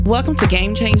Welcome to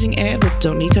Game Changing Ed with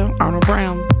Donika Arnold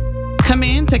Brown. Come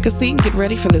in, take a seat, and get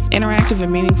ready for this interactive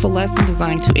and meaningful lesson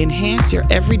designed to enhance your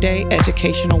everyday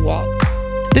educational walk.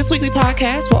 This weekly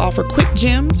podcast will offer quick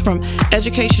gems from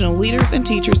educational leaders and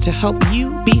teachers to help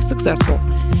you be successful.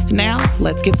 Now,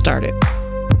 let's get started.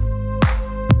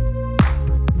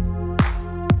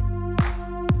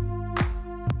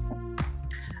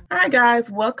 Hi, guys.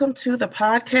 Welcome to the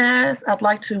podcast. I'd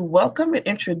like to welcome and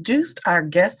introduce our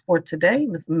guest for today,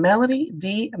 Miss Melanie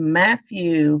D.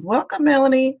 Mathews. Welcome,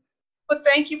 Melanie. Well,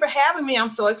 thank you for having me. I'm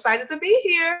so excited to be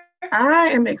here. I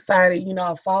am excited.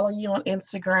 I follow you on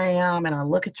Instagram and I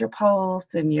look at your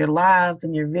posts and your lives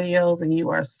and your videos, and you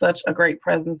are such a great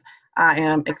presence. I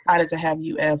am excited to have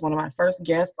you as one of my first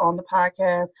guests on the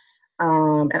podcast.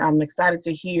 And I'm excited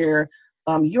to hear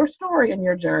your story and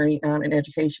your journey in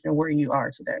education and where you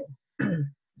are today.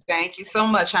 Thank you so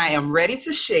much. I am ready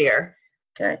to share.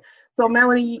 Okay. So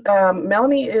Melanie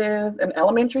is an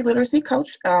elementary literacy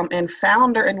coach and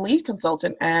founder and lead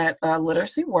consultant at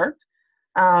Literacy Work.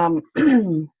 So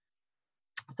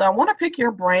I want to pick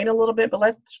your brain a little bit, but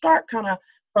let's start kind of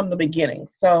from the beginning.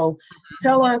 So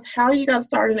tell us how you got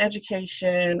started in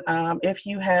education, if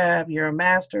you have your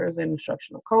master's in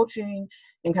instructional coaching,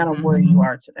 and kind of where you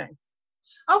are today.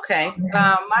 Okay.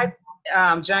 My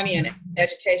journey in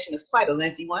education is quite a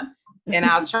lengthy one, and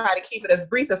I'll try to keep it as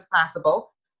brief as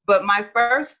possible. But my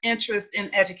first interest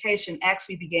in education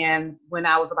actually began when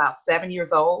I was about 7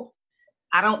 years old.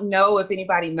 I don't know if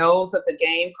anybody knows of the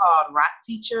game called Rock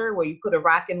Teacher, where you put a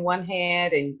rock in one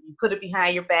hand and you put it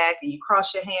behind your back and you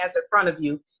cross your hands in front of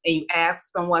you and you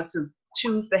ask someone to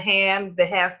choose the hand that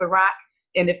has the rock.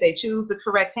 And if they choose the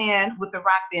correct hand with the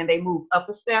rock, then they move up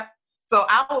a step. So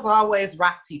I was always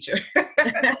Rock Teacher. So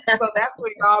that's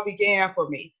where it all began for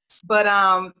me. But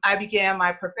I began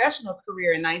my professional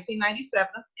career in 1997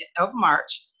 of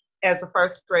March as a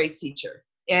first grade teacher.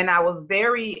 And I was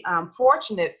very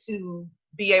fortunate to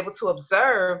be able to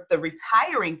observe the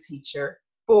retiring teacher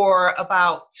for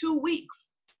about 2 weeks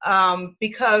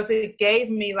because it gave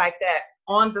me like that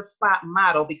on-the-spot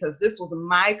model, because this was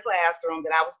my classroom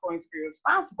that I was going to be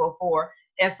responsible for.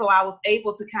 And so I was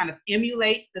able to kind of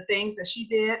emulate the things that she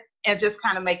did and just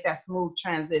kind of make that smooth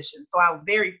transition. So I was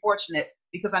very fortunate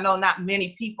because I know not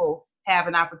many people have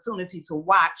an opportunity to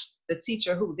watch the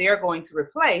teacher who they're going to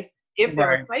replace if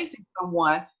they're replacing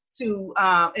someone to,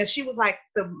 and she was like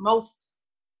the most,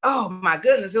 oh my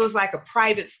goodness, it was like a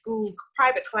private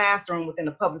classroom within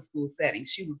a public school setting.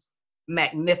 She was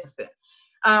magnificent.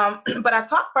 But I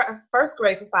taught first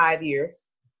grade for 5 years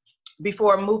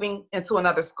before moving into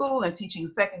another school and teaching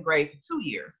second grade for 2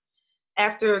 years.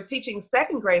 After teaching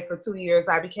second grade for 2 years,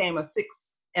 I became a 6th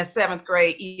and 7th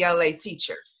grade ELA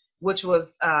teacher, which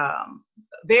was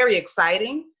very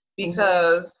exciting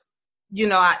because,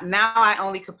 now I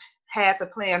only had to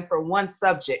plan for one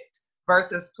subject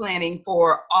versus planning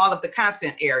for all of the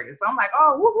content areas. So I'm like,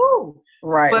 oh, woohoo.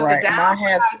 Right, but right.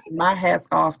 My hat's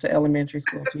off to elementary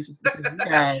school teachers.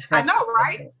 I know,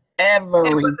 right?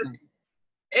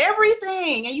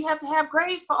 Everything. And you have to have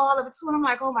grades for all of it too. And I'm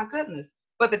like, oh my goodness.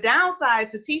 But the downside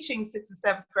to teaching 6th and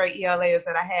 7th grade ELA is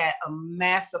that I had a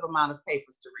massive amount of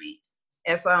papers to read.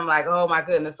 And so I'm like, oh my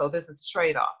goodness. So this is a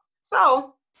trade-off.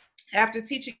 So after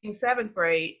teaching 7th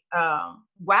grade,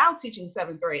 while teaching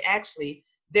 7th grade, actually,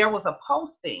 there was a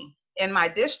posting in my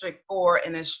district for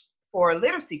a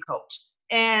literacy coach.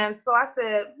 And so I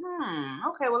said,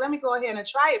 okay, well, let me go ahead and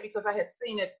try it because I had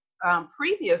seen it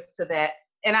previous to that.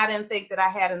 And I didn't think that I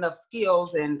had enough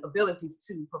skills and abilities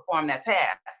to perform that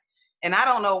task. And I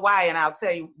don't know why, and I'll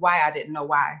tell you why I didn't know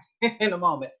why in a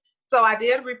moment. So I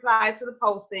did reply to the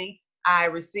posting. I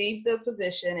received the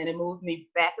position, and it moved me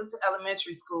back into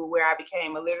elementary school, where I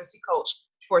became a literacy coach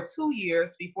for 2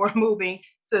 years before moving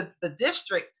to the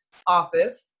district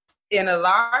office in a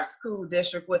large school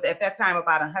district with, at that time,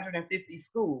 about 150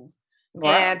 schools.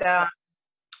 Wow. And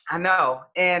I know.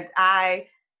 And I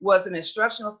was an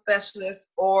instructional specialist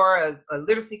or a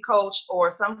literacy coach or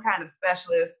some kind of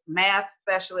specialist, math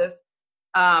specialist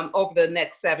over the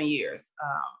next 7 years.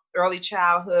 Early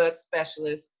childhood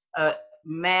specialist,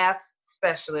 math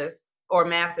specialist, or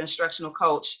math instructional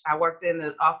coach. I worked in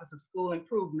the Office of School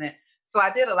Improvement. So I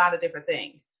did a lot of different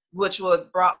things, which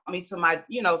brought me to my,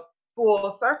 full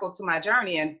circle to my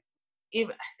journey. And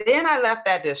then I left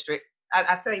that district.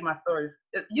 I tell you my stories.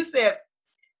 You said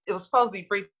it was supposed to be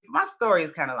brief. My story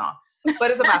is kind of long,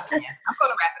 but it's about to end. I'm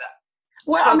going to wrap it up.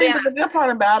 Well, so but the good part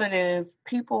about it is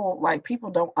people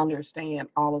don't understand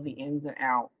all of the ins and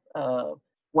outs of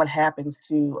what happens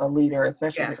to a leader,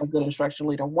 especially a good instructional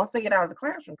leader, once they get out of the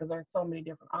classroom, because there's so many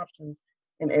different options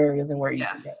and areas and where you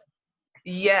can go.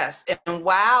 Yes, and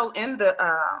while in the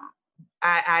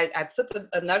I took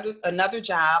another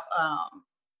job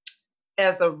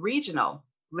as a regional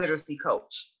literacy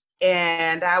coach,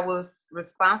 and I was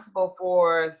responsible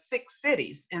for 6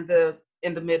 cities in the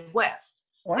Midwest.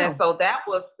 And Wow. so that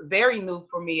was very new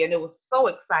for me, and it was so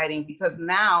exciting because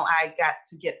now I got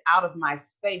to get out of my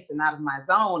space and out of my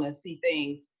zone and see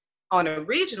things on a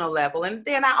regional level. And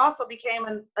then I also became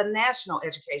a national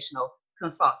educational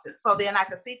consultant. So then I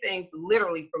could see things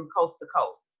literally from coast to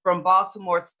coast, from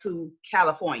Baltimore to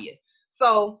California.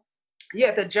 So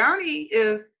yeah, the journey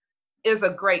is a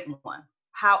great one.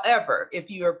 However,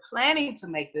 if you're planning to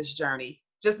make this journey,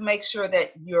 just make sure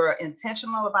that you're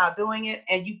intentional about doing it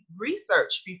and you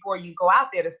research before you go out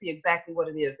there to see exactly what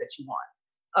it is that you want.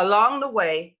 Along the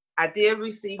way, I did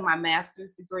receive my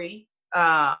master's degree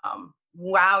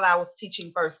while I was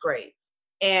teaching first grade.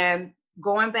 And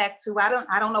going back to, I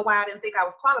don't know why I didn't think I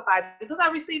was qualified, because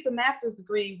I received a master's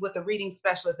degree with a reading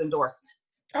specialist endorsement.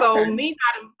 So Okay. me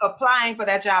not applying for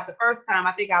that job the first time,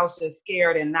 I think I was just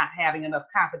scared and not having enough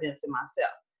confidence in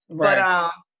myself. But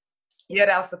Right. yeah,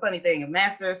 that was the funny thing. A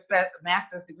master's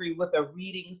degree with a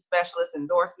reading specialist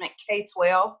endorsement,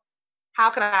 K-12. How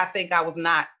could I think I was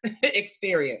not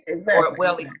experienced or Exactly.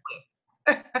 well Exactly.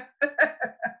 equipped?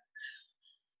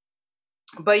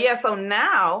 But yeah, so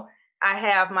now I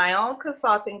have my own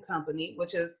consulting company,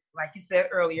 which is, like you said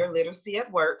earlier, Literacy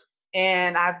at Work.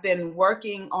 And I've been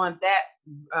working on that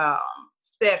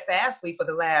steadfastly for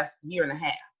the last year and a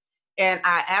half. And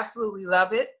I absolutely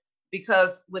love it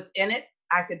because within it,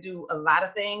 I could do a lot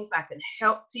of things. I can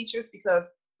help teachers because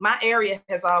my area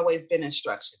has always been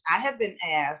instruction. I have been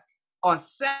asked on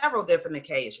several different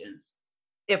occasions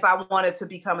if I wanted to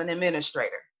become an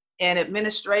administrator. And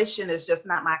administration is just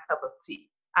not my cup of tea.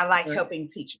 I like Right. helping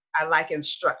teachers, I like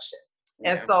instruction.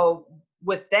 And Yeah. so,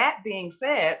 with that being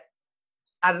said,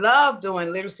 I love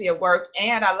doing literacy at work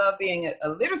and I love being a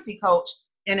literacy coach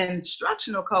and an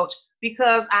instructional coach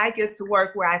because I get to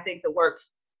work where I think the work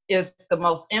is the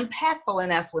most impactful,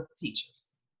 and that's with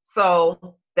teachers.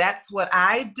 So that's what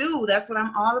I do. That's what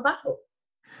I'm all about.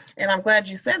 And I'm glad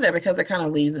you said that because it kind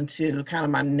of leads into kind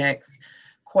of my next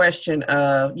question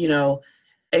of,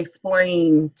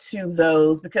 explain to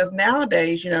those because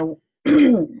nowadays,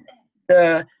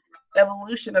 the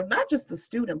evolution of not just the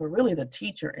student, but really the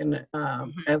teacher and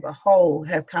as a whole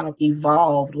has kind of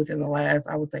evolved within the last,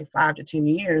 I would say, 5 to 10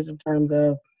 years in terms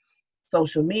of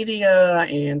social media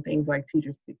and things like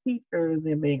teachers to teachers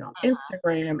and being on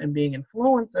Instagram and being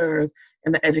influencers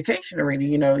in the education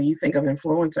arena. You think of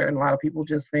influencer and a lot of people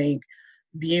just think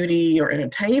beauty or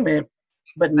entertainment,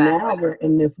 but now Exactly. we're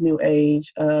in this new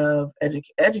age of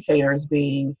educators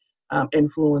being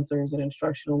influencers and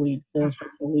instructional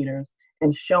leaders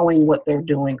and showing what they're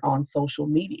doing on social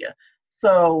media.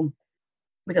 So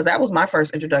because that was my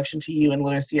first introduction to you in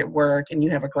literacy at work, and you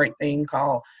have a great thing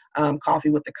called Coffee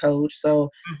with the Coach.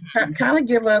 So, kind of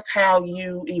give us how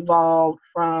you evolved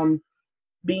from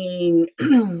being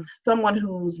someone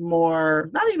who's more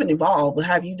not even evolved, but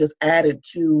have you just added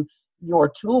to your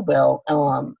tool belt,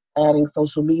 adding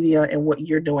social media and what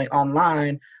you're doing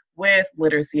online with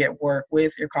literacy at work,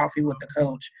 with your Coffee with the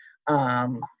Coach,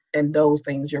 and those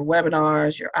things, your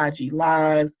webinars, your IG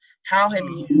lives. How have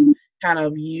you kind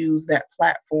of used that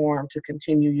platform to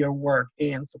continue your work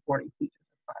in supporting teachers?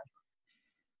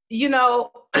 You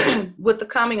know, with the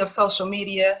coming of social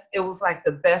media, it was like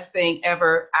the best thing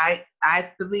ever,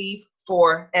 I believe,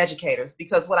 for educators,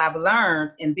 because what I've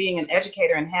learned in being an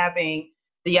educator and having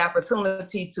the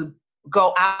opportunity to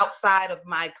go outside of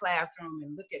my classroom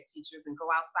and look at teachers and go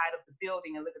outside of the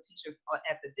building and look at teachers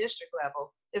at the district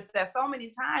level is that so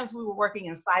many times we were working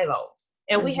in silos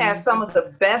and we had Mm-hmm. some of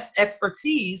the best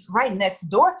expertise right next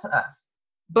door to us,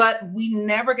 but we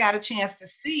never got a chance to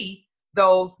see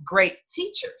those great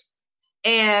teachers.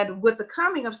 And with the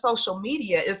coming of social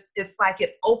media, it's like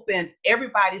it opened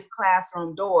everybody's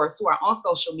classroom doors who are on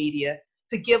social media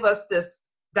to give us this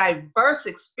diverse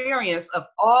experience of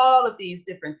all of these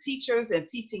different teachers and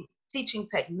teaching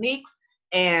techniques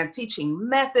and teaching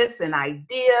methods and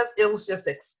ideas. It was just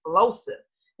explosive.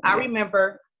 I Yeah.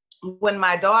 remember when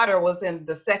my daughter was in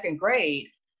the second grade,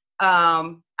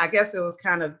 I guess it was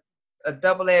kind of a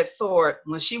double-edged sword.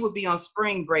 When she would be on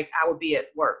spring break, I would be at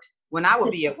work. When I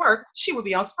would be at work, she would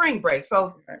be on spring break.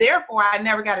 So therefore, I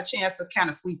never got a chance to kind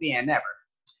of sleep in, never.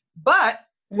 But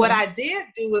what Mm-hmm. I did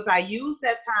do is I used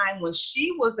that time when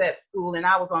she was at school and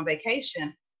I was on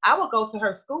vacation. I would go to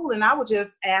her school and I would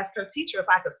just ask her teacher if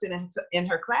I could sit in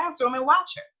her classroom and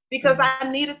watch her because Mm-hmm.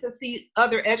 I needed to see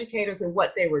other educators and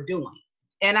what they were doing.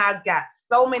 And I got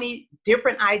so many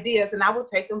different ideas and I would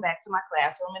take them back to my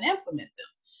classroom and implement them.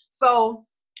 So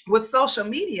with social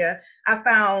media, I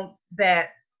found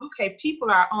that, okay,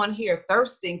 people are on here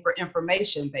thirsting for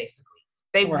information, basically.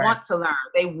 They Right. want to learn,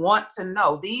 they want to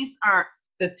know. These aren't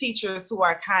the teachers who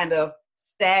are kind of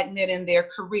stagnant in their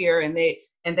career and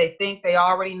they think they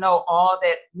already know all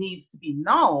that needs to be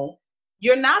known.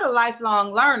 You're not a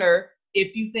lifelong learner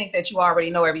if you think that you already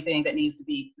know everything that needs to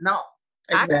be known.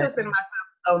 I Exactly. consider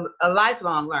myself a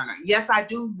lifelong learner. Yes, I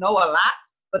do know a lot,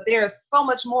 but there's so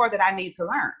much more that I need to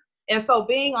learn. And so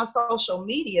being on social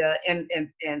media and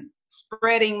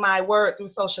spreading my word through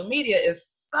social media is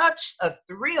such a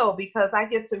thrill because I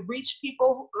get to reach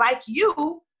people like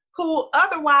you who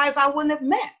otherwise I wouldn't have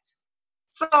met.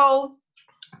 So,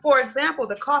 for example,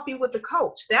 the coffee with the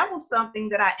coach, that was something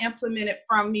that I implemented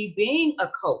from me being a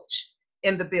coach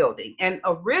in the building. And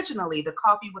originally, the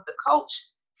coffee with the coach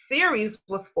series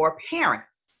was for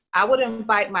parents. I would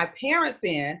invite my parents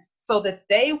in so that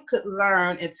they could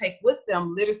learn and take with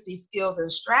them literacy skills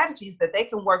and strategies that they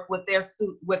can work with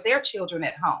with their children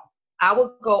at home. I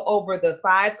would go over the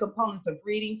 5 components of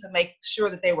reading to make sure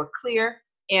that they were clear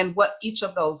in what each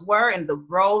of those were and the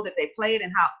role that they played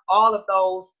and how all of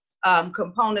those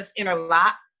components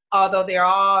interlock. Although they're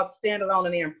all standalone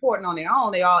and they're important on their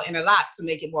own, they all interlock to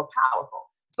make it more powerful.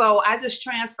 So I just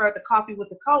transferred the coffee with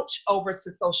the coach over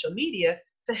to social media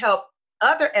to help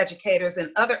other educators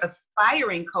and other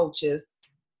aspiring coaches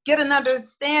get an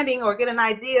understanding or get an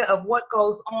idea of what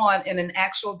goes on in an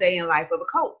actual day in life of a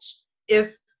coach.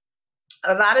 It's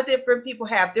a lot of different people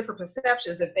have different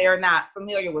perceptions if they're not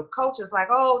familiar with coaches, like,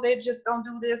 oh, they just don't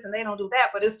do this and they don't do that.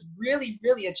 But it's really,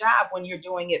 really a job when you're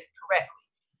doing it correctly.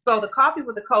 So the Coffee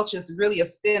with the Coach is really a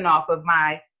spin-off of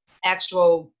my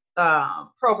actual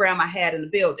program I had in the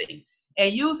building.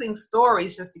 And using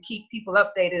stories just to keep people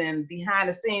updated and behind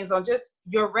the scenes on just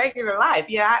your regular life.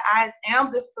 Yeah, I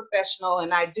am this professional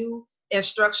and I do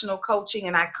instructional coaching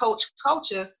and I coach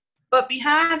coaches, but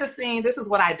behind the scene, this is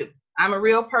what I do. I'm a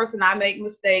real person. I make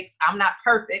mistakes. I'm not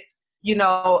perfect. You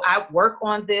know, I work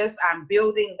on this. I'm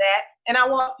building that. And I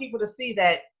want people to see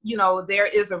that, you know, there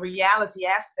is a reality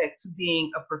aspect to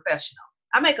being a professional.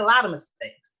 I make a lot of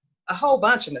mistakes, a whole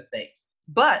bunch of mistakes,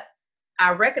 but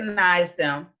I recognize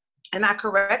them and I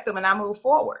correct them and I move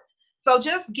forward. So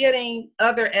just getting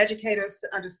other educators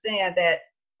to understand that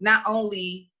not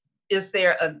only is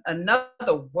there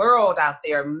another world out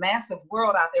there, massive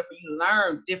world out there for you to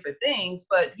learn different things,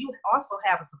 but you also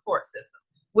have a support system,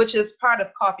 which is part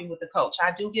of Coffee with the Coach.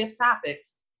 I do give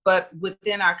topics, but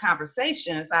within our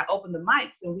conversations, I open the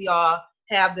mics and we all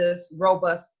have this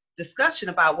robust discussion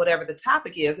about whatever the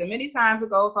topic is. And many times it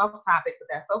goes off topic, but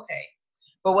that's okay.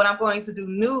 But what I'm going to do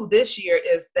new this year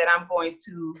is that I'm going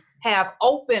to have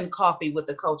open coffee with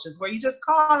the coaches where you just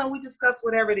call and we discuss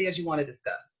whatever it is you want to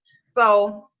discuss.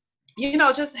 So, you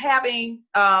know, just having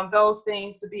those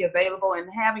things to be available and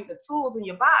having the tools in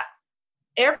your box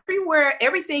everywhere,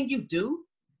 everything you do,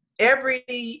 every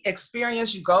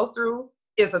experience you go through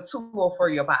is a tool for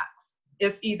your box.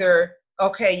 It's either,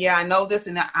 okay, yeah, I know this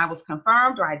and I was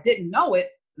confirmed, or I didn't know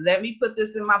it. Let me put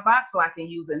this in my box so I can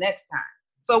use it next time.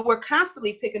 So we're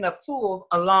constantly picking up tools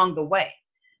along the way.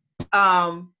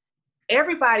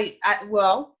 Everybody,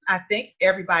 I think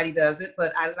everybody does it,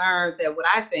 but I learned that what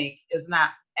I think is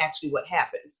not actually what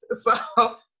happens.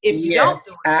 So if you Yes, don't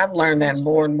do it, I've learned that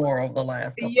more and more over the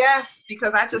last couple. yes,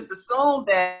 because I just assumed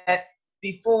that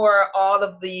before all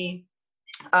of the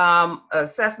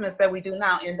assessments that we do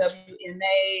now,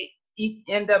 NWNA,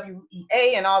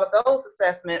 NWEA, and all of those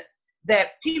assessments,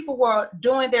 that people were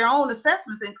doing their own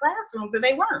assessments in classrooms and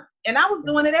they weren't. And I was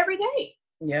doing it every day.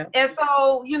 Yeah. And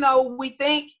so, you know, we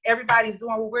think everybody's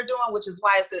doing what we're doing, which is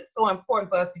why it's so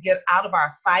important for us to get out of our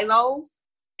silos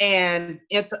and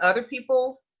into other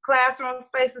people's classroom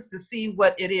spaces to see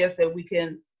what it is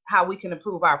that how we can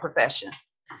improve our profession.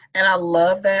 And I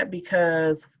love that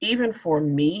because even for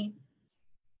me,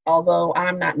 although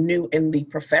I'm not new in the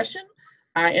profession,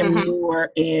 I am newer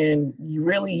in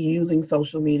really using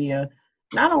social media,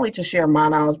 not only to share my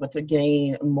knowledge, but to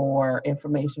gain more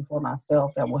information for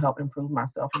myself that will help improve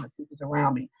myself and the people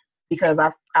around me. Because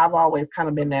I've always kind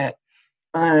of been that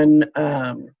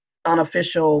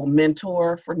unofficial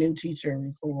mentor for new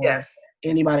teachers or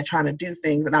anybody trying to do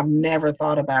things. And I've never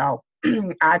thought about,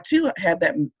 I too had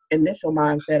that initial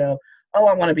mindset of, oh,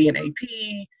 I want to be an AP,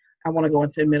 I want to go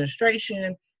into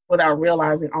administration, without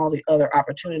realizing all the other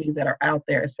opportunities that are out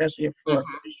there, especially for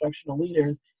instructional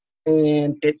leaders.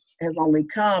 And it has only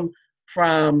come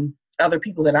from other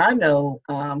people that I know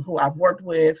who I've worked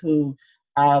with, who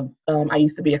I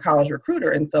used to be a college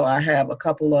recruiter. And so I have a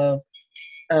couple of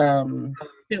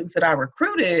students that I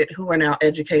recruited who are now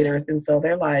educators. And so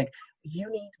they're like, you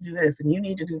need to do this and you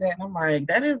need to do that. And I'm like,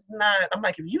 that is not, I'm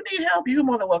like, if you need help, you're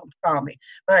more than welcome to call me.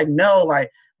 But like, no,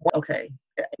 like, okay,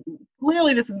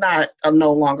 clearly this is not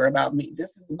no longer about me.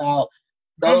 This is about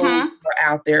those who are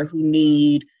out there who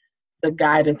need the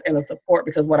guidance and the support,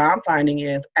 because what I'm finding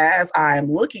is as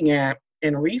I'm looking at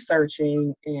and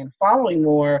researching and following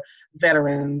more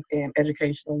veterans and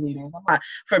educational leaders, I'm like,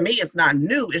 for me, it's not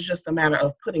new. It's just a matter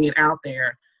of putting it out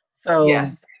there. So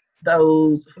Yes.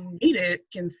 those who need it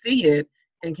can see it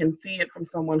and can see it from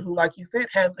someone who, like you said,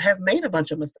 has made a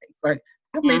bunch of mistakes. Like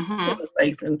I've made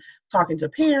mistakes in talking to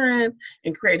parents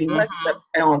and creating lessons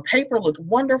that on paper looked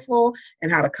wonderful,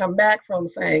 and how to come back from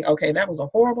saying, okay, that was a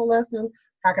horrible lesson.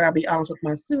 How can I be honest with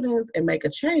my students and make a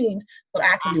change so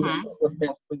I can do what's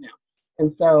best for them?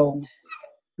 And so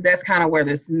that's kind of where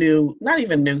this new, not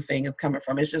even new thing is coming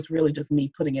from. It's just really just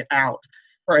me putting it out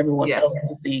for everyone else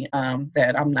to see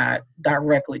that I'm not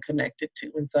directly connected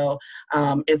to. And so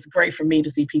it's great for me to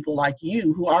see people like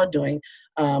you who are doing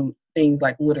things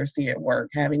like Literacy at Work,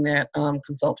 having that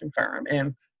consulting firm,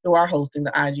 and who are hosting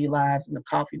the IG Lives and the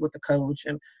Coffee with the Coach.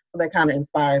 And so that kind of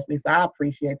inspires me. So I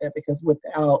appreciate that, because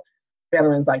without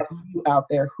veterans like you out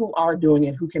there who are doing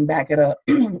it, who can back it up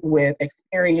with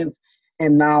experience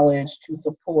and knowledge to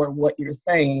support what you're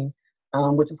saying,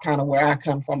 which is kind of where I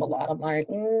come from a lot. I'm like,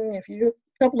 if you're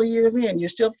a couple of years in, you're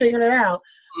still figuring it out.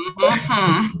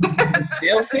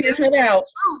 Still figuring it out.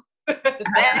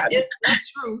 That is the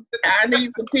truth. I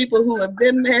need some people who have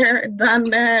been there and done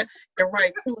that and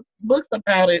write 2 books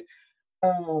about it.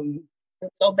 And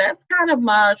so that's kind of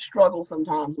my struggle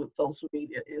sometimes with social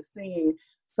media, is seeing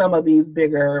some of these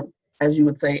bigger, as you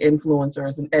would say,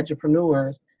 influencers and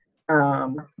edupreneurs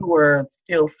who are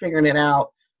still figuring it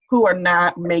out, who are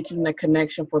not making the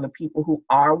connection for the people who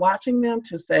are watching them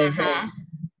to say, hey,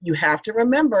 you have to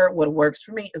remember what works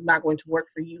for me is not going to work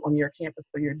for you on your campus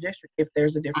or your district if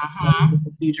there's a different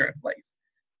procedure in place.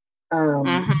 And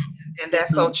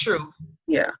that's so true.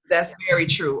 Yeah. That's very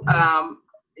true.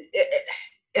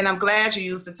 And I'm glad you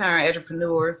used the term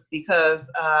entrepreneurs, because,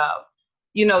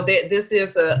 you know, this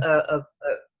is a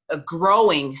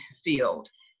growing field.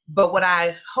 But what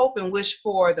I hope and wish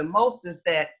for the most is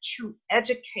that true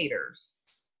educators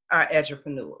are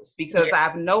entrepreneurs, because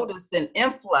I've noticed an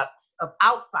influx of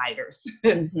outsiders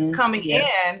coming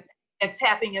in and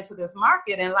tapping into this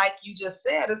market. And like you just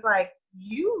said, it's like,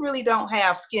 you really don't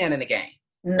have skin in the game.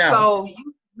 No. So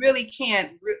you really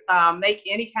can't make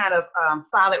any kind of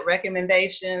solid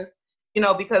recommendations, you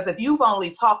know, because if you've only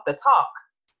talked the talk,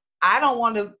 I don't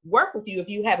want to work with you if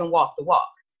you haven't walked the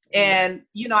walk. And,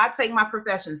 you know, I take my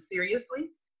profession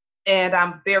seriously, and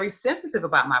I'm very sensitive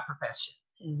about my profession.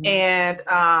 And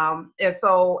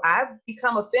so I've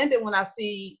become offended when I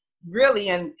see really,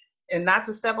 and not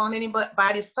to step on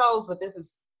anybody's toes, but this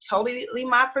is totally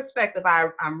my perspective.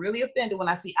 I'm really offended when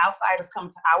I see outsiders come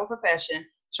to our profession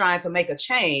trying to make a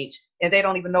change, and they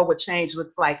don't even know what change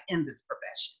looks like in this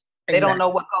profession. They don't know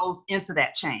what goes into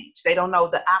that change. They don't know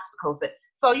the obstacles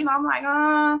so, you know, I'm like,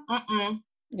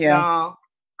 no,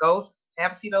 go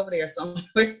have a seat over there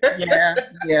somewhere.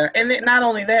 Yeah. And then not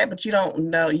only that, but you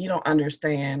don't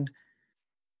understand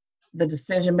the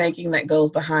decision making that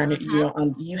goes behind it.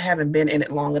 You haven't been in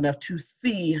it long enough to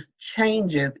see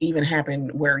changes even happen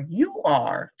where you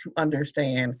are, to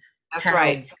understand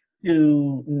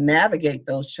to navigate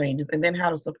those changes, and then how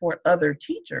to support other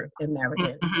teachers in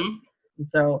navigating.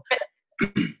 So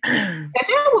and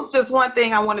that was just one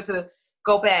thing I wanted to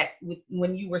go back with,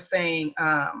 when you were saying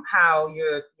how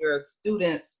your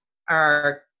students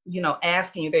are, you know,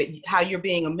 asking you that, how you're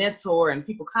being a mentor and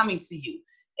people coming to you.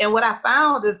 And what I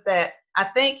found is that I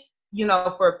think, you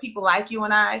know, for people like you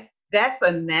and I, that's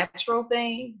a natural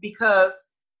thing, because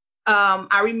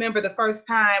I remember the first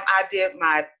time I did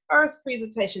my first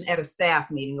presentation at a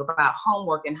staff meeting about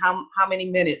homework and how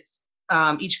many minutes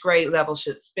each grade level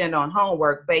should spend on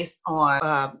homework based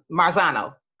on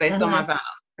Marzano.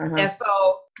 And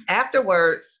so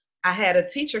afterwards, I had a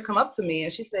teacher come up to me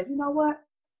and she said, you know what?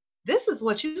 This is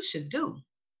what you should do.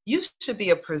 You should be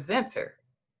a presenter.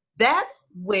 That's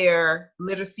where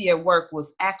Literacy at Work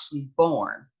was actually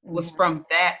born, was from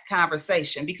that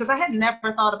conversation, because I had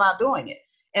never thought about doing it.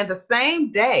 And the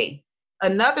same day,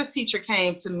 another teacher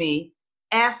came to me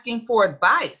asking for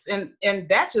advice. And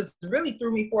that just really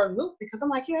threw me for a loop, because I'm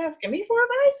like, you're asking me for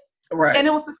advice? Right. And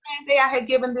it was the same day I had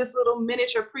given this little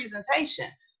miniature presentation.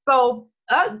 So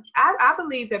I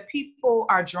believe that people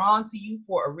are drawn to you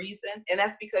for a reason, and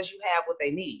that's because you have what they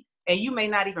need. And you may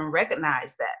not even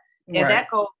recognize that. And that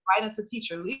goes right into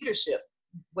teacher leadership,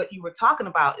 what you were talking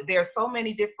about. There are so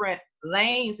many different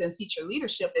lanes in teacher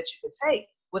leadership that you could take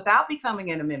without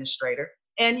becoming an administrator.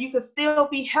 and you can still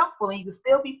be helpful, and you can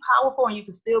still be powerful, and you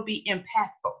can still be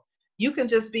impactful. You can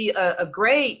just be a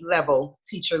grade level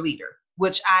teacher leader,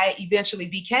 which I eventually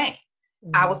became.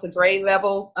 I was the grade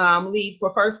level lead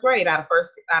for first grade out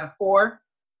of 4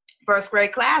 first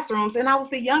grade classrooms, and I was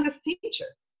the youngest teacher.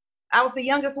 I was the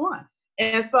youngest one.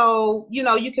 And so,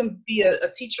 you can be a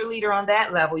teacher leader on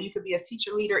that level. You could be a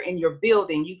teacher leader in your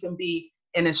building. You can be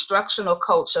an instructional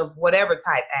coach of whatever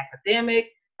type,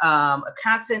 academic, a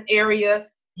content area.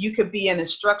 You could be an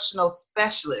instructional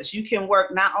specialist. You can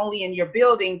work not only in your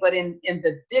building, but in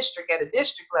the district, at a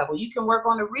district level. You can work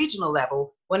on a regional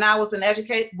level. When I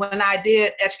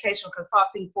did educational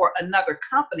consulting for another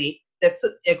company that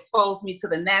exposed me to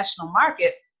the national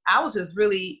market, I was just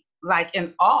really like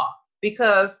in awe,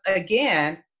 because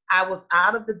again, I was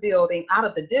out of the building, out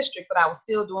of the district, but I was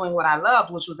still doing what I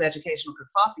loved, which was educational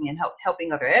consulting and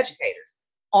helping other educators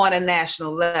on a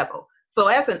national level. So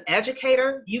as an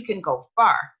educator, you can go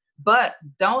far, but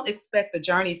don't expect the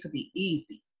journey to be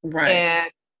easy. Right.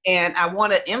 And I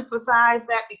want to emphasize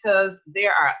that, because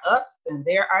there are ups and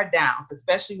there are downs,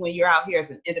 especially when you're out here as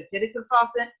an independent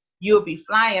consultant. You'll be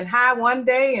flying high one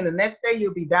day, and the next day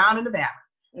you'll be down in the valley.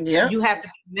 Yeah. You have to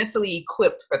be mentally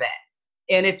equipped for that.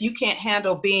 And if you can't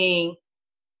handle being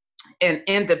an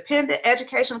independent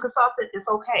educational consultant, it's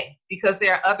okay, because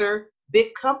there are other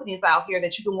big companies out here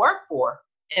that you can work for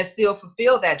and still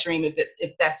fulfill that dream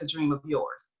if that's a dream of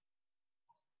yours.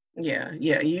 Yeah,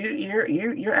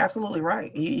 you're absolutely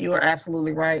right. You are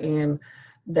absolutely right in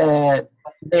that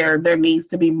there needs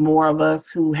to be more of us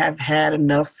who have had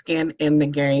enough skin in the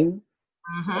game,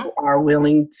 who are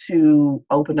willing to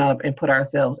open up and put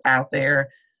ourselves out there,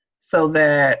 so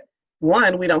that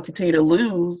one, we don't continue to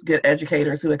lose good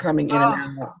educators who are coming in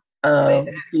and out of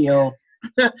the field,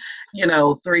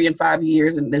 3 and 5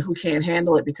 years, and who can't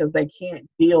handle it because they can't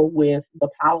deal with the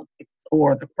politics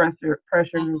or the pressure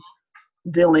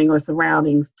dealing or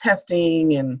surroundings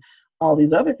testing and all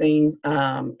these other things.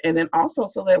 And then also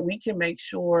so that we can make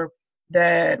sure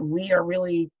that we are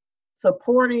really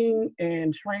supporting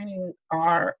and training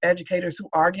our educators who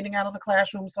are getting out of the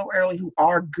classroom so early, who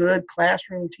are good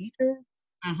classroom teachers,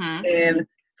 and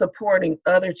supporting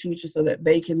other teachers so that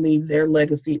they can leave their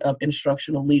legacy of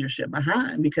instructional leadership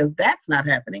behind, because that's not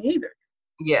happening either.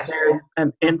 Yes. There's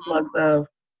an influx of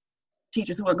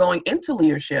teachers who are going into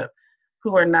leadership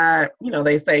who are not,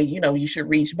 they say, you should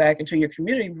reach back into your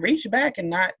community, reach back, and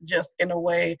not just in a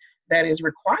way that is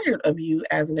required of you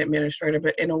as an administrator,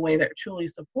 but in a way that truly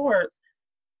supports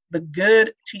the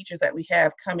good teachers that we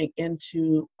have coming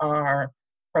into our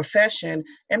profession,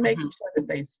 and making sure that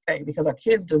they stay, because our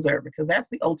kids deserve it, because that's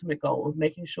the ultimate goal, is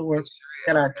making sure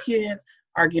that our kids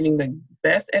are getting the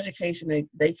best education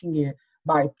they can get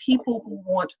by people who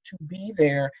want to be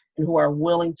there and who are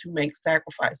willing to make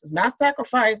sacrifices, not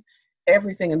sacrifice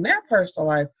everything in their personal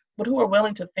life, but who are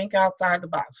willing to think outside the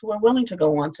box, who are willing to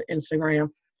go onto Instagram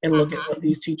and look at what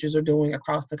these teachers are doing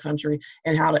across the country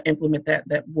and how to implement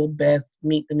that will best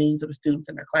meet the needs of the students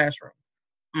in their classroom.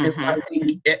 And so I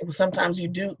think sometimes you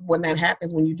do, when that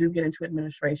happens, when you do get into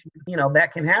administration,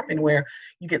 that can happen where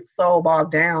you get so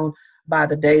bogged down by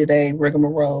the day-to-day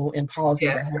rigmarole and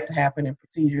policies that have to happen, and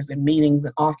procedures and meetings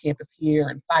and off-campus here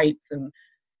and fights and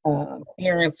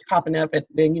parents popping up at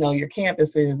your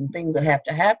campuses and things that have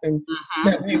to happen,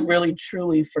 that we really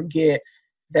truly forget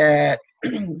that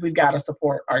we've got to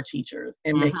support our teachers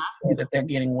and make sure that they're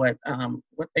getting what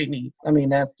they need. I mean,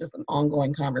 that's just an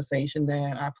ongoing conversation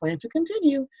that I plan to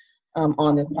continue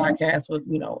on this podcast with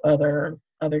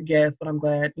other guests, but I'm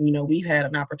glad we've had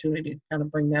an opportunity to kind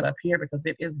of bring that up here, because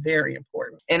it is very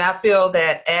important. And I feel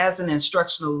that as an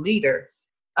instructional leader,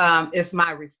 it's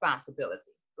my responsibility.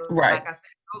 Right. Like I said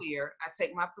earlier, I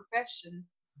take my profession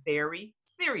very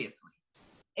seriously.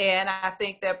 And I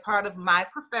think that part of my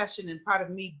profession and part of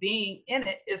me being in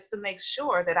it is to make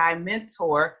sure that I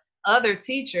mentor other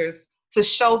teachers to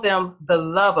show them the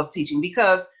love of teaching,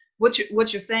 because what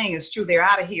you're saying is true. They're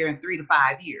out of here in 3 to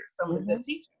 5 years, some of the good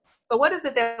teachers. So what is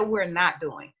it that we're not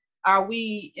doing? Are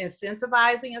we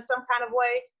incentivizing in some kind of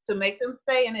way to make them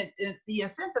stay? And the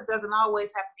incentive doesn't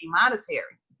always have to be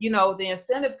monetary. The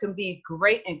incentive can be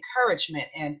great encouragement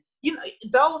and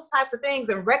those types of things,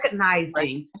 and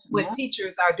recognizing when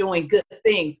teachers are doing good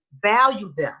things,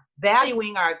 value them,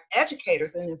 valuing our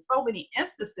educators. And in so many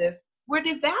instances, we're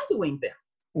devaluing them.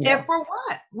 And for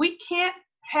what? We can't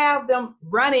have them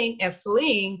running and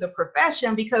fleeing the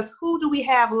profession, because who do we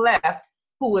have left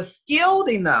who is skilled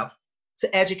enough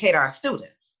to educate our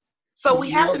students? So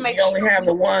we have to make sure. We only have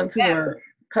the ones who are a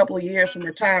couple of years from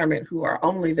retirement who are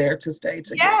only there to stay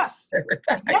together. Yes,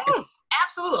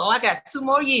 absolutely. Oh, I got 2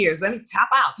 more years. Let me top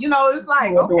out. You know, it's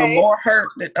like, We're doing okay. more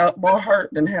hurt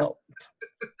than help.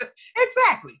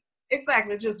 Exactly.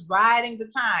 Exactly. Just riding the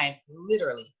time,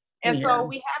 literally. And Yeah. so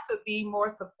we have to be more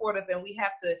supportive, and we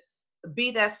have to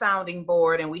be that sounding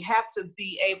board, and we have to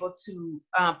be able to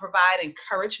provide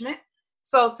encouragement.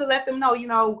 So to let them know, you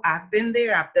know, I've been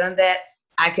there, I've done that.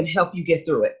 I can help you get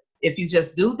through it. If you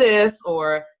just do this,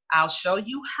 or I'll show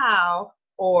you how,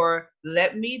 or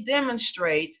let me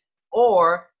demonstrate,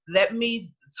 or let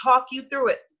me talk you through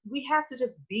it. We have to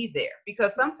just be there,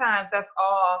 because sometimes that's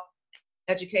all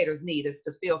educators need, is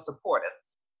to feel supportive.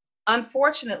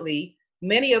 Unfortunately,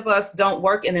 many of us don't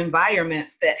work in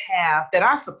environments that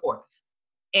are supportive.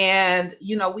 And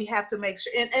you know, we have to make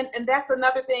sure, and that's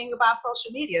another thing about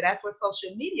social media. That's where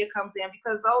social media comes in,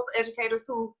 because those educators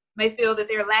who may feel that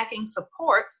they're lacking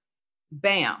support,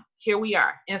 bam, here we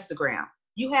are, Instagram.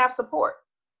 You have support.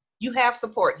 You have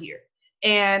support here.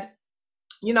 And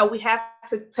you know, we have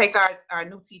to take our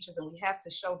new teachers, and we have to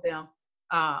show them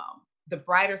the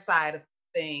brighter side of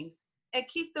things, and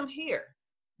keep them here,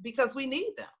 because we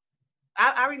need them.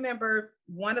 I remember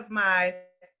one of my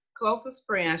closest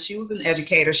friends, she was an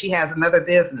educator. She has another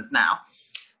business now.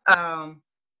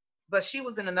 But she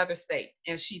was in another state,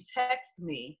 and she texted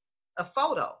me a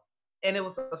photo, and it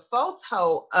was a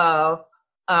photo of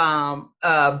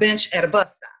a bench at a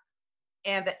bus stop.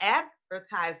 And the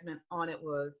advertisement on it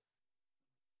was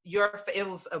it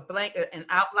was a blank, an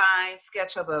outline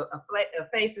sketch of a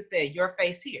face that said your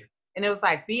face here. And it was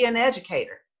like, be an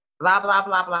educator, blah, blah,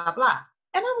 blah, blah, blah.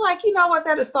 And I'm like, you know what?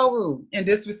 That is so rude and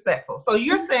disrespectful. So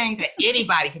you're saying that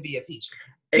anybody can be a teacher.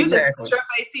 You just put your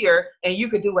face here and you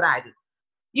could do what I do.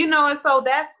 You know, and so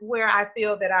that's where I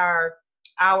feel that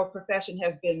our profession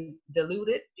has been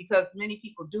diluted, because many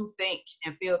people do think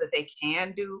and feel that they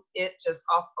can do it just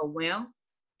off a whim.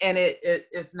 And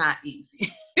it's not easy.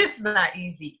 It's not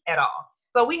easy at all.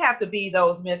 So we have to be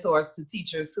those mentors to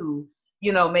teachers who,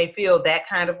 you know, may feel that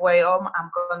kind of way. Oh,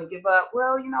 I'm going to give up.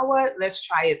 Well, you know what? Let's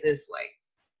try it this way.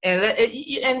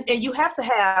 And you have to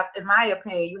have, in my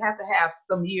opinion, you have to have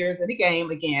some years in the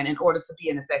game again in order to be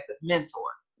an effective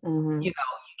mentor. Mm-hmm. You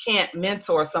know, you can't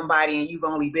mentor somebody and you've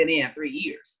only been in 3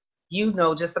 years. You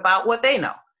know just about what they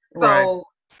know. So, right.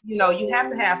 You know, you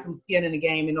have to have some skin in the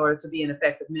game in order to be an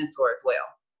effective mentor as well.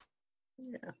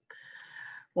 Yeah.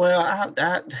 Well,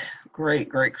 I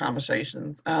great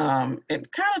conversations. And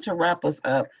kind of to wrap us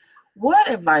up, what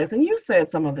advice, and you said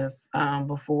some of this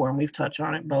before, and we've touched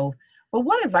on it both, but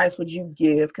what advice would you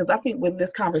give? Because I think with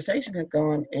this conversation has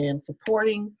gone in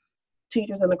supporting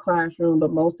teachers in the classroom,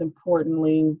 but most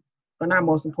importantly, or not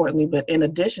most importantly, but in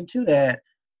addition to that,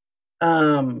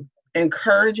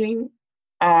 encouraging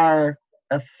our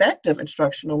effective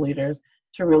instructional leaders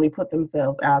to really put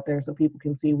themselves out there so people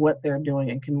can see what they're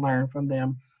doing and can learn from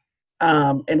them.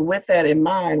 And with that in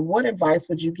mind, what advice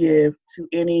would you give to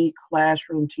any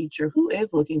classroom teacher who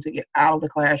is looking to get out of the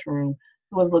classroom,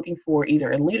 who is looking for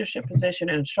either a leadership position,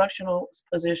 an instructional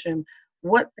position?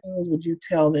 What things would you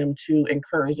tell them to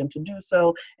encourage them to do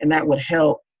so? And that would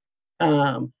help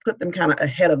put them kind of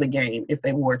ahead of the game if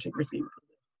they were to receive it.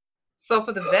 So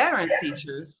for the veteran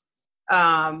teachers,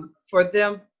 for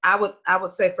them, I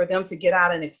would say for them to get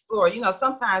out and explore. You know,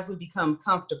 sometimes we become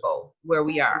comfortable where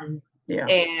we are. Yeah.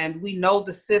 And we know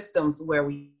the systems where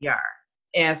we are.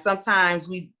 And sometimes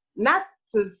we, not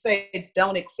to say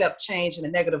don't accept change in a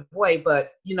negative way,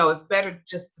 but, you know, it's better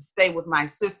just to stay with my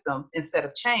system instead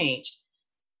of change.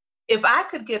 If I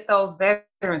could get those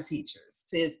veteran teachers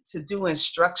to do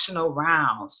instructional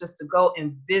rounds, just to go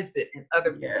and visit in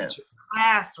other teachers'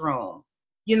 classrooms,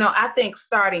 you know, I think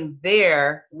starting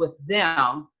there with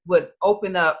them would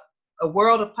open up a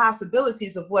world of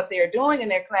possibilities of what they're doing in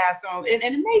their classroom. And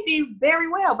it may be very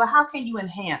well, but how can you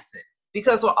enhance it?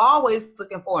 Because we're always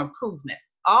looking for improvement,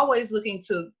 always looking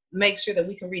to make sure that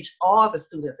we can reach all the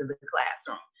students in the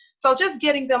classroom. So just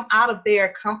getting them out of their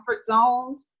comfort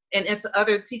zones and into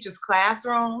other teachers'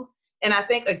 classrooms. And I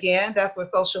think, again, that's where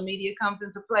social media comes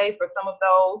into play for some of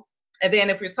those. And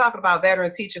then if you're talking about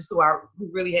veteran teachers who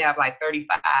really have like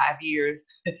 35 years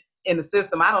in the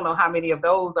system, I don't know how many of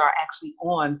those are actually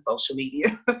on social media.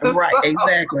 Right,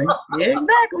 exactly.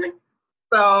 Exactly.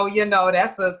 So, you know,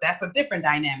 that's a different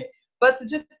dynamic. But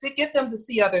to get them to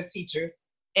see other teachers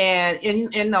and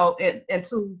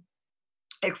to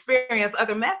experience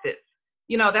other methods.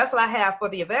 You know, that's what I have for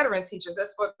the veteran teachers.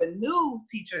 That's for the new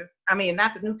teachers. I mean,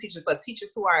 not the new teachers, but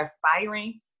teachers who are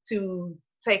aspiring to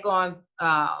take on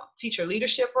teacher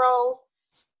leadership roles.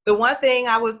 The one thing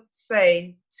I would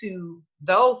say to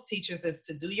those teachers is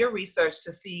to do your research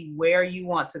to see where you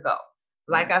want to go.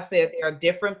 Like I said, there are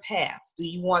different paths. Do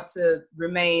you want to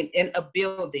remain in a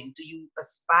building? Do you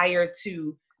aspire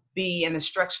to be an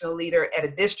instructional leader at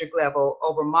a district level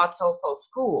over multiple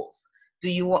schools? Do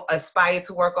you aspire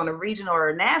to work on a regional or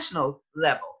a national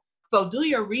level? So do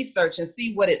your research and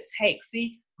see what it takes.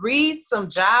 Read some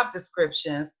job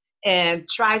descriptions and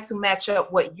try to match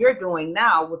up what you're doing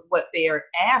now with what they're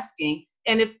asking.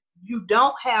 And if you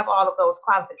don't have all of those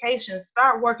qualifications,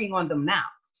 start working on them now.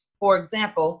 For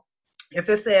example, if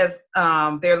it says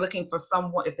they're looking for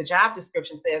someone, if the job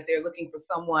description says they're looking for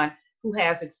someone who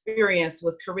has experience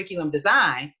with curriculum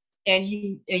design, and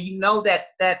you know that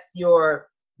that's your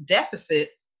deficit,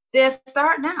 then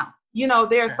start now. You know,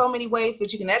 there are so many ways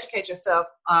that you can educate yourself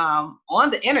on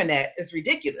the internet. It's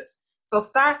ridiculous. So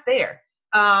start there.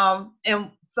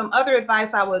 And some other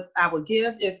advice I would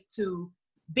give is to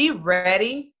be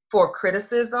ready for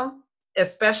criticism,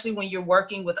 especially when you're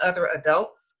working with other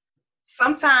adults.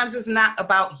 Sometimes it's not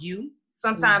about you.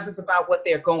 Sometimes it's about what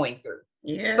they're going through.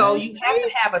 Yeah. So you have to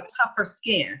have a tougher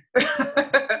skin.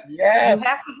 Yeah. You have to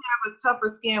have a tougher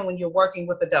skin when you're working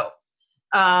with adults.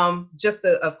 Just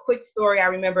a quick story. I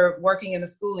remember working in a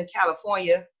school in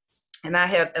California, and I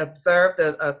had observed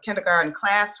a kindergarten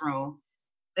classroom,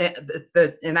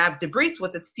 and I debriefed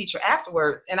with the teacher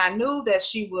afterwards, and I knew that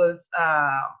she was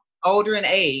older in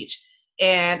age,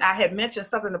 and I had mentioned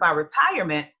something about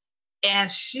retirement, and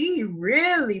she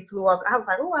really flew up. I was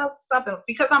like, oh, something,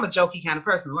 because I'm a jokey kind of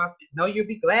person. Well, no, you'll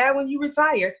be glad when you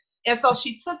retire. And so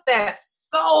she took that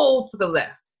so to the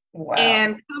left. Wow.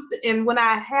 And when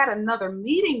I had another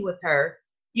meeting with her,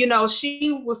 you know,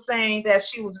 she was saying that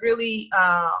she was really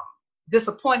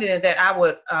disappointed in that I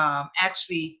would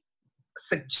actually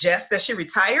suggest that she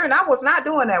retire. And I was not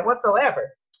doing that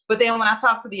whatsoever. But then when I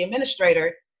talked to the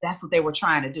administrator, that's what they were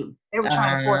trying to do. They were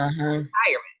trying to force me to retirement.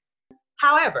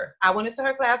 However, I went into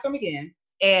her classroom again,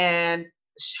 and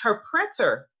her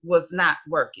printer was not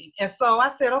working. And so I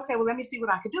said, okay, well, let me see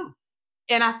what I could do.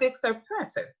 And I fixed her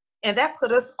printer. And that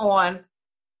put us on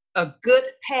a good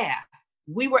path.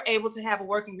 We were able to have a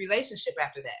working relationship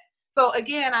after that. So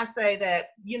again, I say that,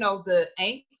 you know, the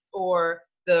angst or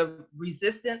the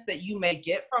resistance that you may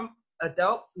get from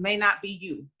adults may not be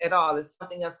you at all. It's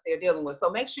something else they're dealing with.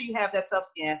 So make sure you have that tough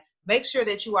skin. Make sure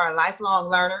that you are a lifelong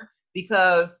learner,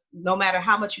 because no matter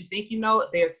how much you think you know,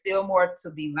 there's still more to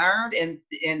be learned. And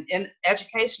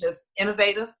education is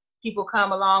innovative. People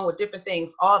come along with different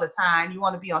things all the time. You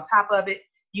want to be on top of it.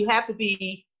 You have to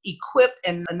be equipped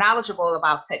and knowledgeable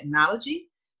about technology.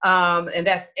 And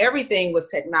that's everything with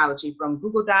technology, from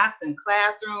Google Docs and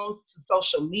classrooms to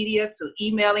social media to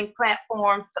emailing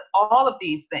platforms to all of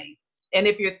these things. And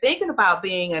if you're thinking about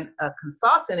being a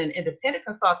consultant, an independent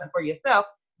consultant for yourself,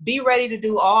 be ready to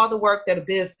do all the work that a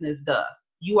business does.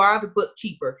 You are the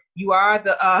bookkeeper. You are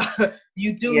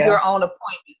you do your own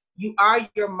appointments. You are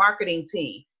your marketing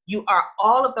team. You are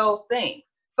all of those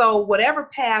things. So whatever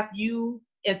path you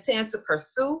intend to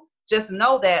pursue, just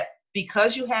know that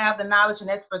because you have the knowledge and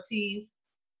expertise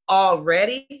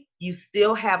already, you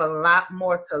still have a lot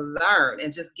more to learn,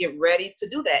 and just get ready to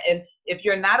do that. And if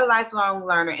you're not a lifelong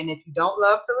learner, and if you don't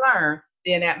love to learn,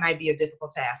 then that might be a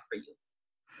difficult task for you.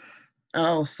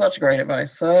 Oh, such great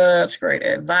advice. Such great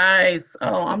advice.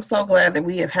 Oh, I'm so glad that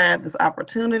we have had this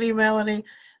opportunity, Melanie,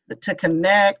 to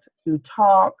connect, to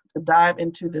talk, to dive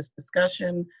into this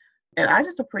discussion. And I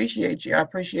just appreciate you. I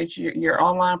appreciate your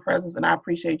online presence, and I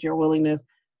appreciate your willingness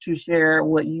to share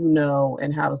what you know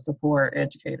and how to support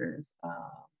educators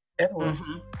everywhere.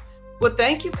 Mm-hmm. Well,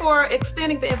 thank you for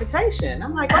extending the invitation.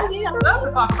 I'm like, oh yeah, I love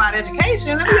to talk about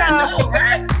education. Let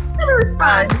me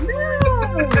respond.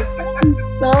 Thank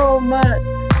you so much.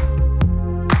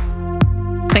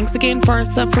 Thanks again for our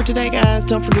sub for today, guys.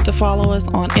 Don't forget to follow us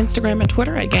on Instagram and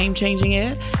Twitter at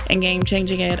GameChangingEd and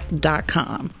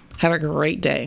GameChangingEd.com. Have a great day.